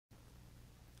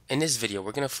In this video,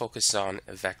 we're going to focus on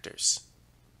vectors.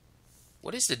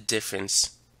 What is the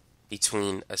difference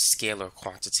between a scalar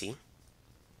quantity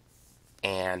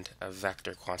and a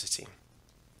vector quantity?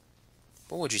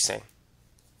 What would you say?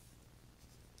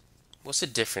 What's the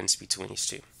difference between these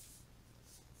two?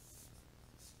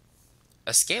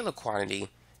 A scalar quantity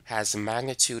has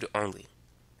magnitude only,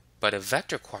 but a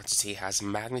vector quantity has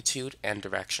magnitude and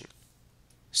direction.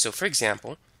 So for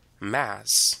example,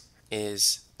 mass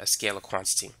is a scalar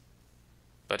quantity,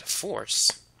 but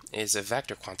force is a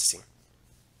vector quantity.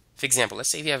 For example,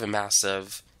 let's say you have a mass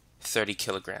of 30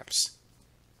 kilograms.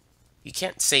 You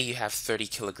can't say you have 30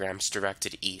 kilograms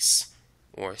directed east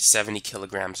or 70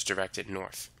 kilograms directed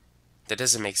north. That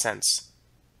doesn't make sense.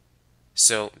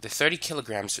 So the 30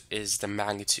 kilograms is the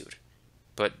magnitude,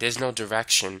 but there's no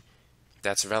direction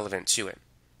that's relevant to it.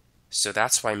 So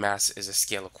that's why mass is a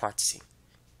scalar quantity.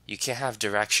 You can't have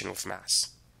direction with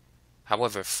mass.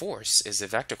 However, force is a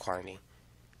vector quantity.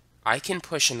 I can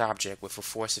push an object with a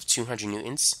force of 200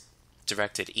 newtons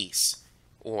directed east,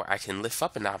 or I can lift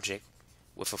up an object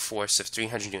with a force of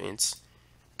 300 newtons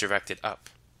directed up.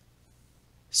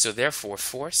 So therefore,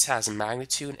 force has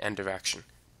magnitude and direction.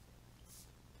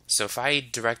 So if I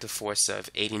direct a force of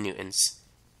 80 newtons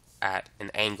at an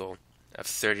angle of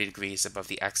 30 degrees above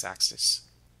the x-axis,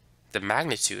 the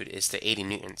magnitude is the 80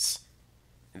 newtons.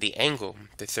 The angle,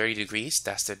 the 30 degrees,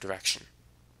 that's the direction.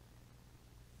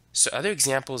 So other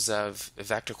examples of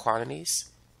vector quantities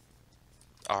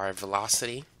are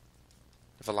velocity.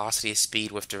 Velocity is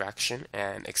speed with direction,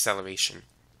 and acceleration,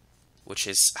 which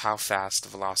is how fast the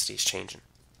velocity is changing.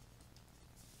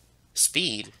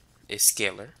 Speed is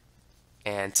scalar,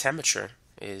 and temperature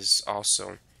is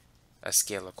also a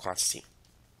scalar quantity.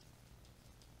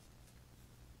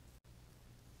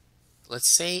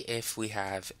 Let's say if we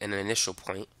have an initial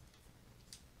point,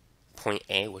 point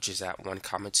A, which is at 1,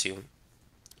 2,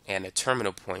 and a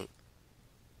terminal point,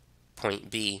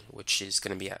 point B, which is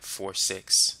going to be at 4,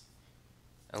 6.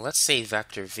 And let's say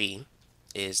vector V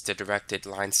is the directed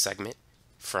line segment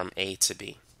from A to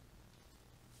B.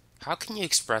 How can you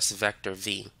express vector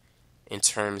V in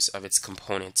terms of its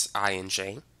components I and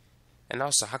J? And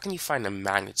also, how can you find the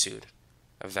magnitude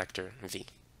of vector V?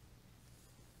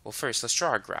 Well, first, let's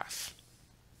draw a graph.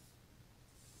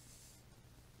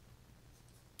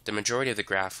 The majority of the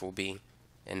graph will be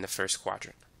in the first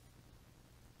quadrant.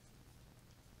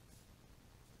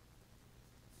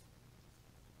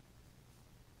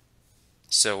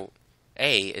 So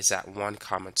A is at 1,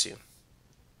 2.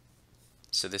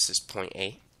 So this is point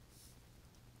A.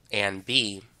 And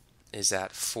B is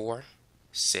at 4,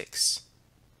 6,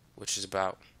 which is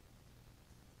about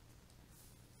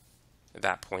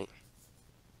that point.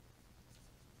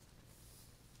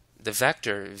 The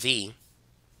vector V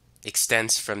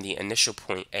extends from the initial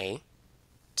point A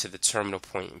to the terminal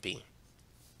point B.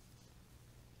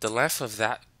 The length of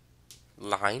that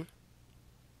line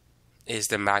is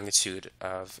the magnitude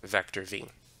of vector V.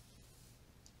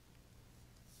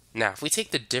 Now, if we take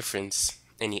the difference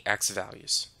in the x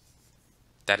values,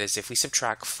 that is, if we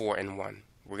subtract 4 and 1,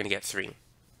 we're going to get 3,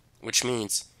 which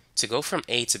means to go from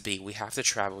A to B, we have to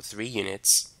travel 3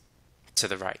 units to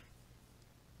the right,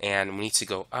 and we need to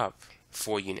go up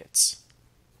 4 units.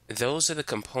 Those are the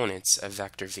components of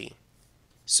vector V.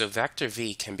 So vector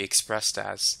V can be expressed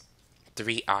as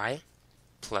 3i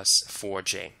plus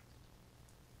 4j.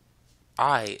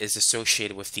 I is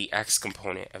associated with the x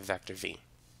component of vector V.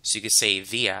 So you could say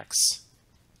Vx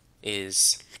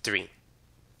is 3.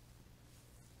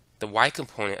 The y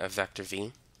component of vector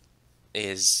V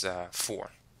is 4,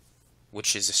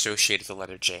 which is associated with the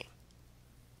letter j.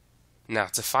 Now,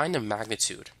 to find the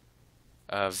magnitude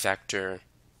of vector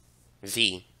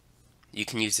V, you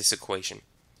can use this equation.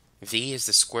 V is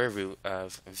the square root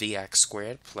of Vx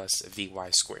squared plus Vy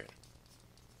squared.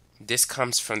 This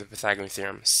comes from the Pythagorean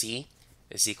theorem. C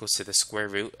is equal to the square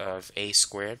root of a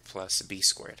squared plus b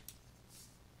squared.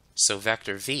 So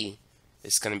vector V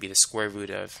is going to be the square root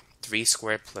of 3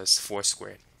 squared plus 4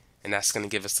 squared, and that's going to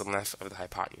give us the length of the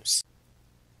hypotenuse.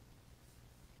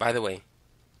 By the way,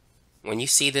 when you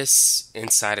see this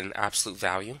inside an absolute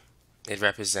value, it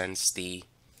represents the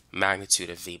magnitude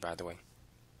of V, by the way.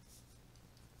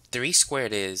 3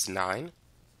 squared is 9,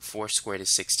 4 squared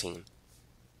is 16.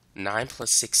 9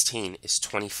 plus 16 is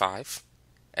 25,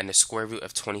 and the square root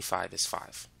of 25 is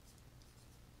 5.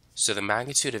 So the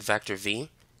magnitude of vector V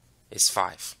is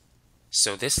 5.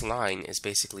 So this line is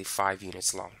basically 5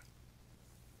 units long.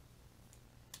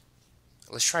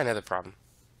 Let's try another problem.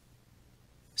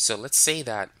 So let's say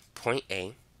that point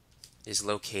A is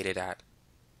located at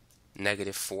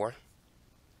 -4,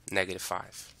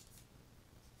 -5.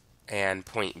 And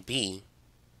point B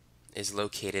is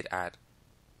located at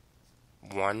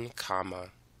 1, comma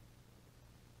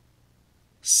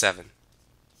 7.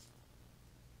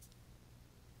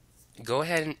 Go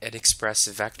ahead and express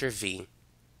vector v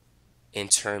in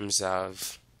terms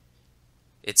of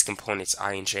its components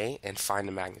I and j and find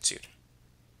the magnitude.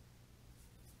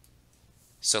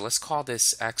 So let's call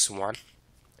this x1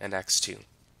 and x2,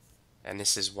 and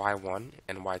this is y1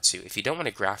 and y2. If you don't want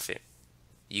to graph it,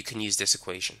 you can use this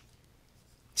equation.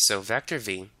 So vector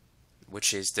v,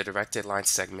 which is the directed line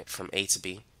segment from A to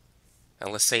B,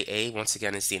 and let's say A once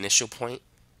again is the initial point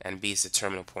and B is the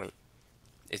terminal point.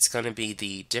 It's going to be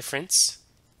the difference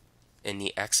in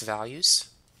the x values,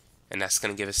 and that's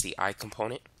going to give us the I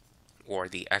component or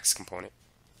the x component.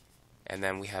 And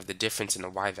then we have the difference in the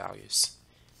y values.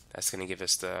 That's going to give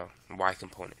us the y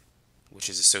component, which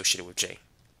is associated with j.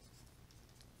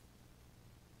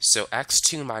 So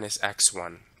x2 minus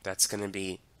x1, that's going to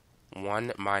be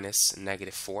 1 minus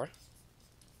negative 4.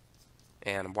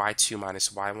 And y2 minus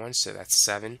y1, so that's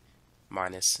 7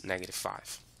 minus negative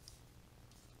 5.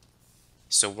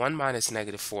 So 1 minus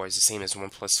negative 4 is the same as 1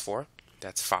 plus 4,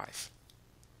 that's 5.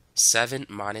 7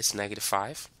 minus negative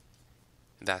 5,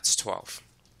 that's 12.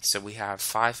 So we have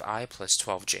 5i plus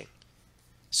 12j.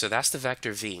 So that's the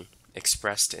vector v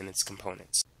expressed in its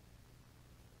components.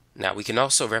 Now we can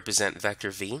also represent vector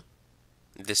v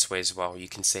this way as well. You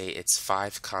can say it's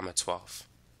 5, comma 12.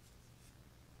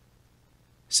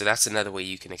 So that's another way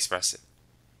you can express it.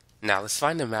 Now let's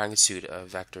find the magnitude of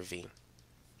vector v.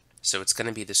 So it's going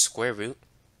to be the square root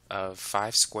of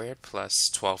 5 squared plus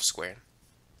 12 squared.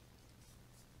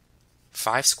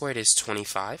 5 squared is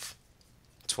 25,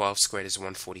 12 squared is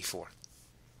 144.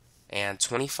 And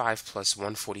 25 plus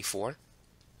 144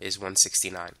 is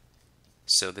 169.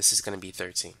 So this is going to be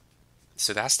 13.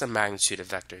 So that's the magnitude of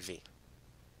vector v.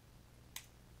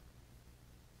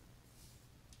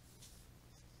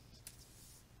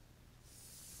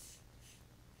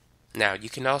 Now you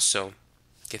can also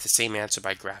get the same answer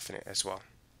by graphing it as well.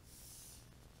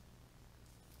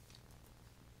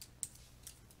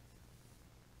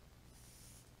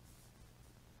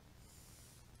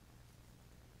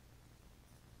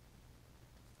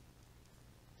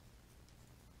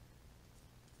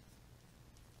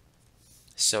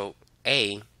 So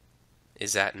A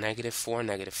is at negative 4,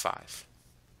 negative 5.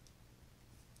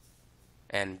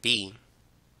 And B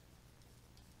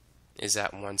is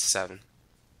at 1, 7.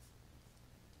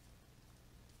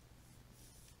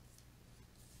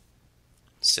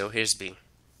 So here's B.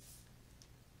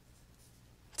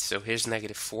 So here's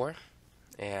negative 4,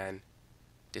 and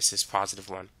this is positive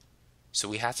 1. So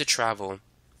we have to travel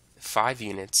 5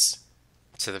 units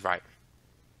to the right.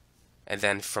 And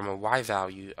then from a y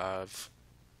value of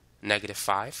negative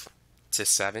 5 to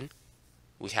 7,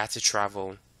 we have to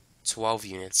travel 12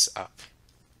 units up.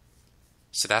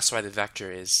 So that's why the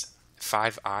vector is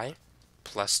 5i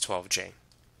plus 12j.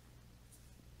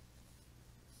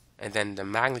 And then the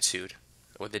magnitude,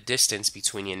 or the distance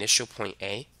between the initial point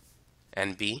A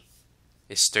and B,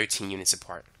 is 13 units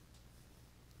apart.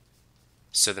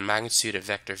 So the magnitude of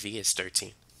vector v is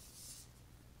 13.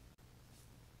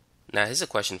 Now here's a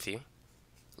question for you.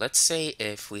 Let's say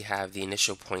if we have the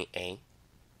initial point A,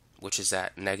 which is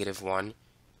at negative 1,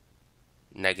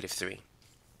 negative 3,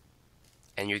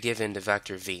 and you're given the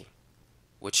vector v,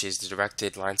 which is the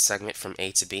directed line segment from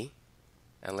A to B,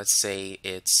 and let's say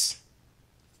it's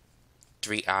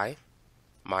 3i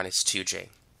minus 2j.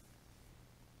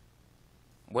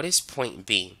 What is point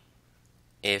B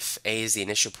if A is the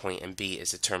initial point and B is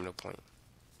the terminal point?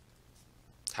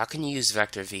 How can you use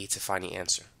vector v to find the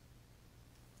answer?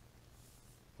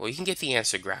 Well, you can get the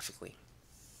answer graphically.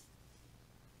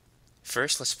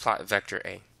 First, let's plot vector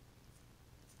A.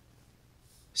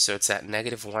 So it's at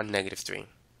negative 1, negative 3.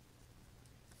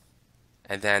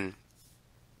 And then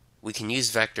we can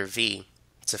use vector v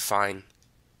to find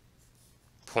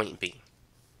point B.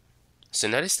 So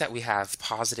notice that we have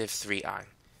positive 3i.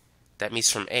 That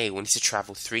means from A, we need to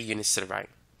travel 3 units to the right.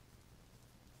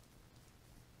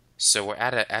 So we're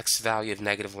at an x value of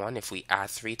negative 1. If we add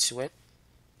 3 to it,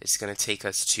 it's going to take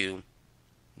us to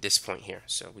this point here.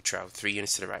 So we travel 3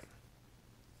 units to the right.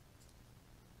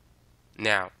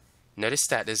 Now, notice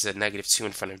that there's a negative 2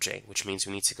 in front of j, which means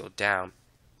we need to go down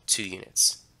 2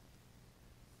 units.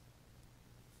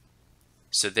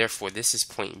 So therefore, this is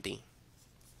point B.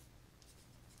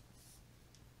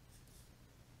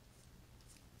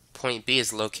 Point B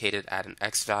is located at an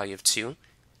x value of 2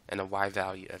 and a y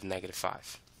value of negative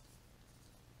 5.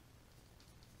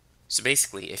 So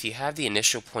basically, if you have the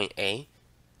initial point A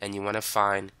and you want to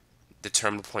find the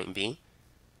terminal point B,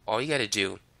 all you got to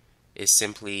do is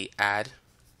simply add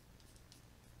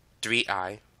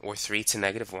 3i, or 3 to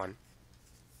negative 1,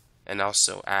 and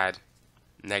also add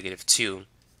 -2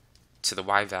 to the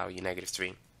y value,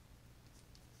 -3.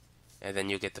 And then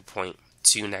you'll get the point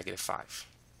 2, -5.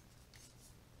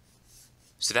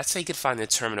 So that's how you can find the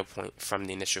terminal point from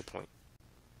the initial point.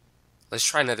 Let's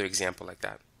try another example like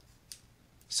that.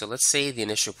 So let's say the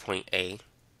initial point A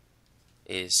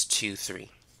is 2,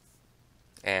 3.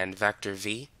 And vector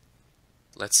V,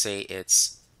 let's say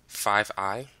it's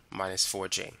 5i minus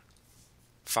 4j.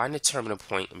 Find the terminal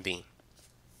point in B.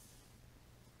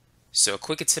 So a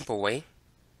quick and simple way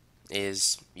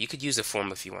is, you could use a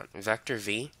formula if you want. Vector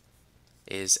V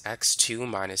is x2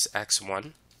 minus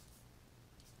x1,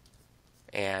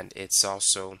 and it's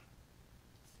also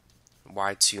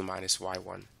y2 minus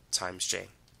y1 times j.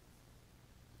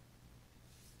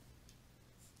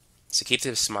 So keep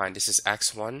this in mind, this is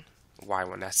x1,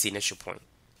 y1, that's the initial point.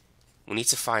 We need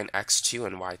to find x2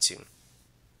 and y2.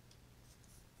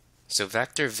 So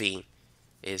vector V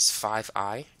is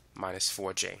 5i minus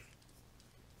 4j,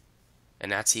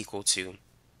 and that's equal to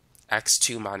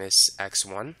x2 minus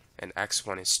x1, and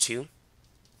x1 is 2,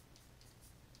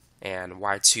 and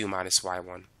y2 minus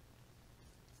y1.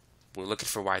 We're looking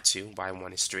for y2,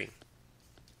 y1 is 3.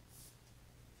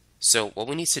 So what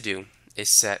we need to do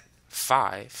is set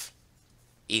 5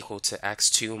 equal to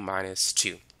x2 minus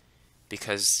 2,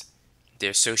 because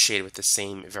they're associated with the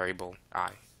same variable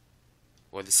I,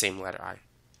 or the same letter I.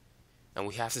 And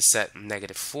we have to set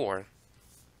 -4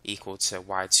 equal to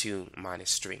y2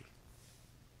 minus 3.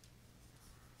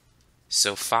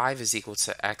 So 5 is equal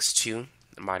to x2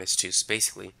 minus 2. So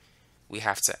basically, we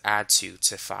have to add 2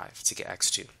 to 5 to get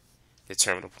x2, the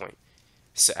terminal point.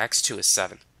 So x2 is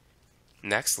 7.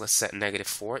 Next, let's set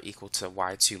 -4 equal to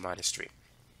y2 minus 3.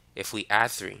 If we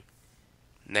add 3,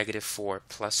 -4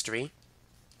 plus 3,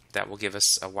 that will give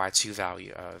us a y2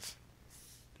 value of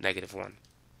 -1.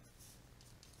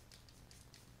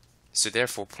 So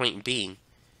therefore, point B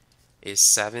is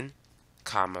 7,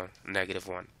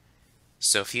 -1.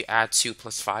 So if you add 2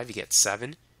 plus 5, you get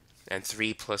 7, and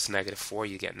 3 plus -4,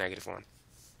 you get -1.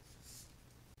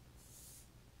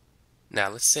 Now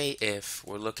let's say if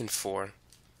we're looking for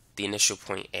the initial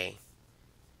point A,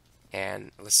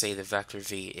 and let's say the vector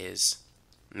V is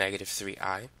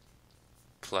 -3i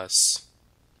plus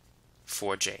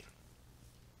 4j,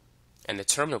 and the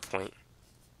terminal point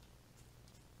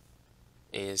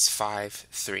is 5,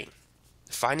 3.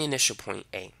 Find the initial point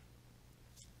A.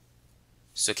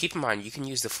 So keep in mind, you can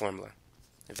use the formula.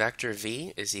 Vector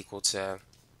V is equal to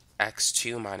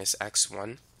x2 minus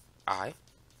x1 I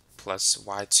plus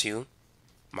y2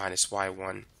 minus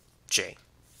y1 j.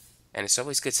 And it's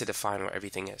always good to define what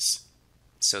everything is.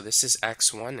 So this is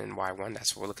x1 and y1,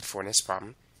 that's what we're looking for in this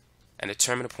problem. And the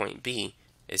terminal point B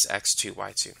is x2,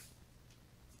 y2.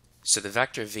 So the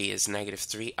vector V is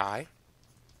 -3i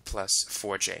plus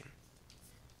 4j.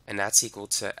 And that's equal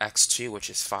to x2, which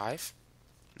is 5,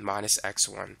 minus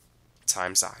x1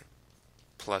 times I,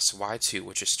 plus y2,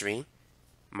 which is 3,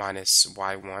 minus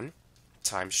y1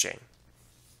 times j.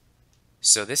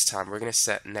 So this time we're going to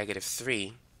set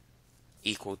 -3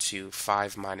 equal to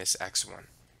 5 minus x1.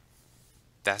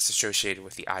 That's associated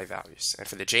with the I values. And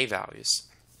for the j values,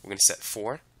 we're going to set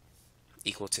 4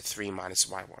 equal to 3 minus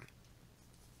y1.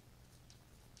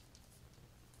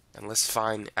 And let's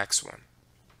find x1.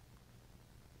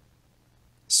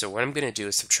 So what I'm going to do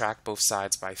is subtract both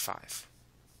sides by 5.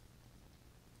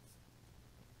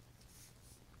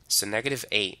 So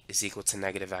 -8 is equal to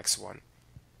 -x1.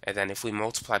 And then if we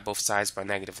multiply both sides by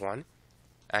 -1,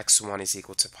 x1 is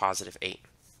equal to +8.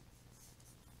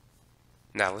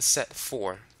 Now let's set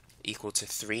 4 equal to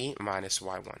 3 minus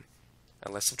y1.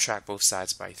 And let's subtract both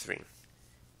sides by 3.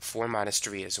 4 minus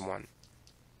 3 is 1.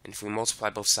 And if we multiply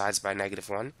both sides by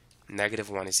 -1,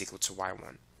 -1 is equal to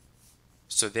y1.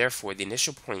 So therefore, the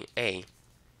initial point A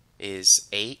is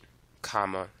 8,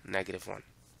 -1.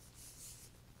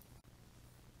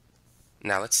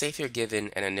 Now let's say if you're given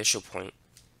an initial point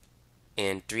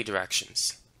in 3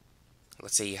 directions.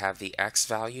 Let's say you have the x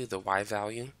value, the y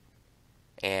value,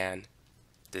 and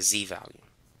the z value.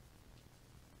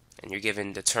 And you're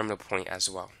given the terminal point as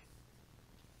well.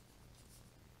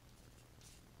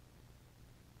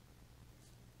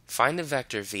 Find the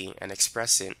vector v and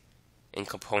express it in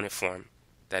component form,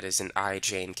 that is in I,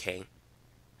 j, and k,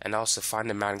 and also find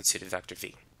the magnitude of vector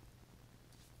v.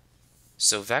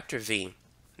 So vector v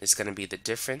is going to be the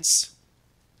difference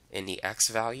in the x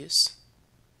values.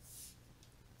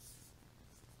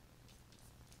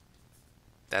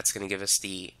 That's going to give us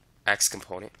the x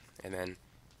component, and then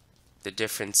the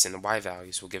difference in the y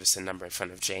values will give us a number in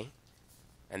front of j,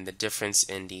 and the difference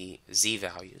in the z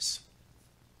values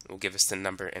will give us the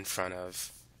number in front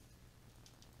of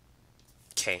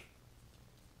k.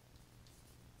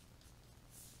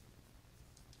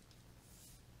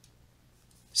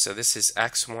 So this is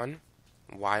x1,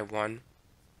 y1,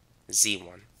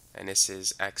 z1, and this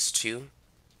is x2,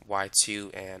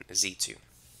 y2, and z2.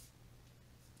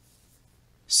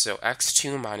 So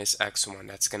x2 minus x1,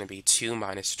 that's going to be 2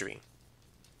 minus 3.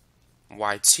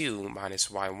 y2 minus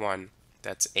y1,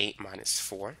 that's 8 minus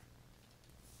 4.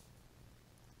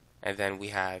 And then we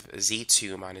have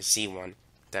z2 minus z1,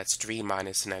 that's 3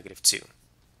 minus negative 2.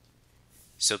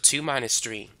 So 2 minus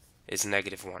 3 is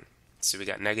negative 1. So we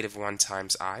got negative 1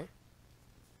 times I.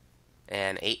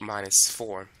 And 8 minus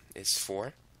 4 is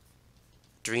 4.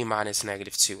 3 minus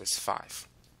negative 2 is 5.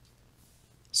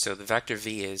 So the vector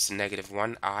v is negative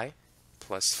 1i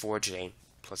plus 4j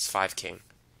plus 5k,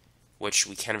 which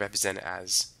we can represent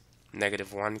as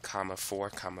negative 1, 4,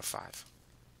 5.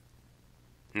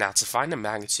 Now to find the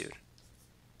magnitude,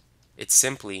 it's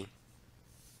simply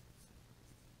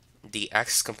the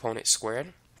x component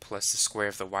squared plus the square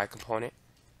of the y component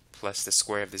plus the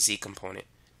square of the z component,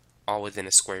 all within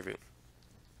a square root.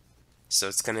 So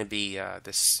it's going to be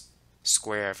this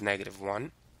square of negative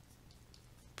 1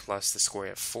 plus the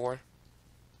square of 4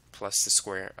 plus the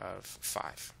square of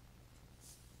 5.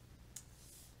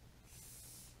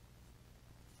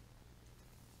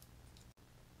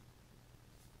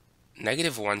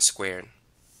 Negative 1 squared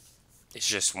is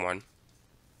just 1.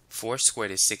 4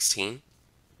 squared is 16.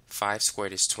 5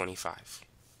 squared is 25.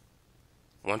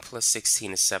 1 plus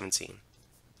 16 is 17.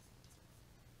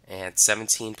 And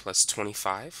 17 plus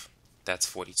 25, that's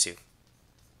 42.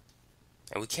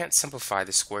 And we can't simplify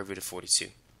the square root of 42.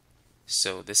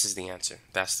 So this is the answer.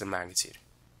 That's the magnitude.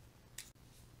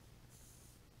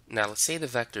 Now let's say the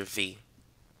vector v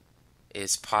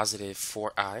is positive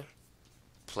 4i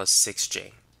plus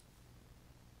 6j.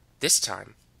 This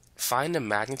time, find the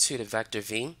magnitude of vector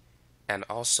v and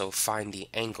also find the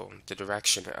angle, the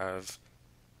direction of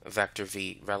vector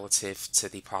v relative to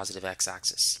the positive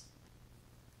x-axis.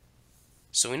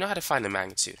 So we know how to find the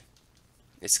magnitude.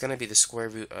 It's going to be the square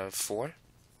root of 4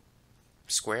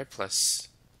 squared plus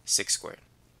 6 squared.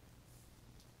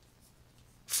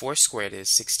 4 squared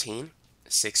is 16.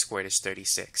 6 squared is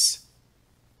 36.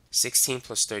 16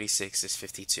 plus 36 is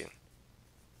 52.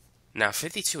 Now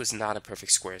 52 is not a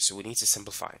perfect square, so we need to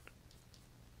simplify it.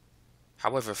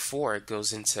 However, 4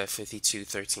 goes into 52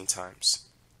 13 times.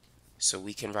 So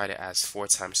we can write it as 4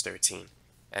 times 13.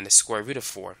 And the square root of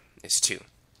 4 is 2.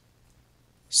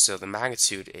 So the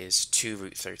magnitude is 2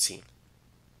 root 13.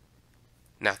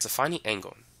 Now to find the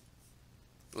angle,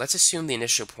 let's assume the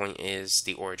initial point is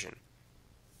the origin.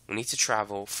 We need to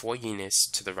travel 4 units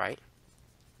to the right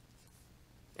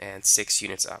and 6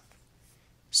 units up.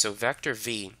 So vector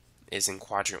v is in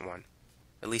quadrant 1.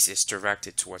 At least it's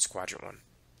directed towards quadrant 1.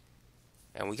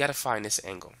 And we got to find this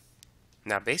angle.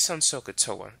 Now based on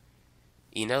SOHCAHTOA,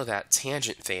 you know that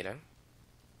tangent theta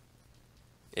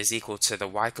is equal to the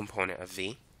y component of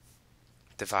v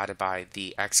divided by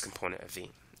the x component of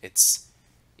v. It's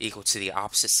equal to the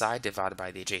opposite side divided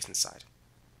by the adjacent side.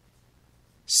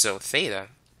 So theta,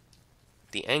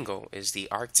 the angle, is the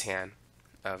arctan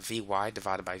of vy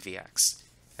divided by vx.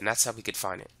 And that's how we could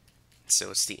find it.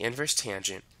 So it's the inverse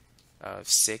tangent of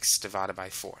 6 divided by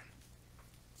 4.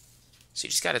 So you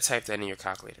just got to type that in your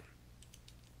calculator.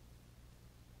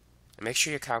 And make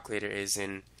sure your calculator is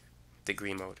in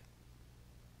degree mode.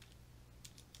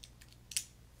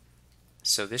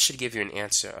 So this should give you an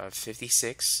answer of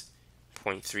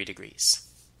 56.3 degrees.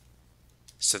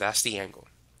 So that's the angle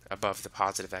above the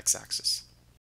positive x-axis.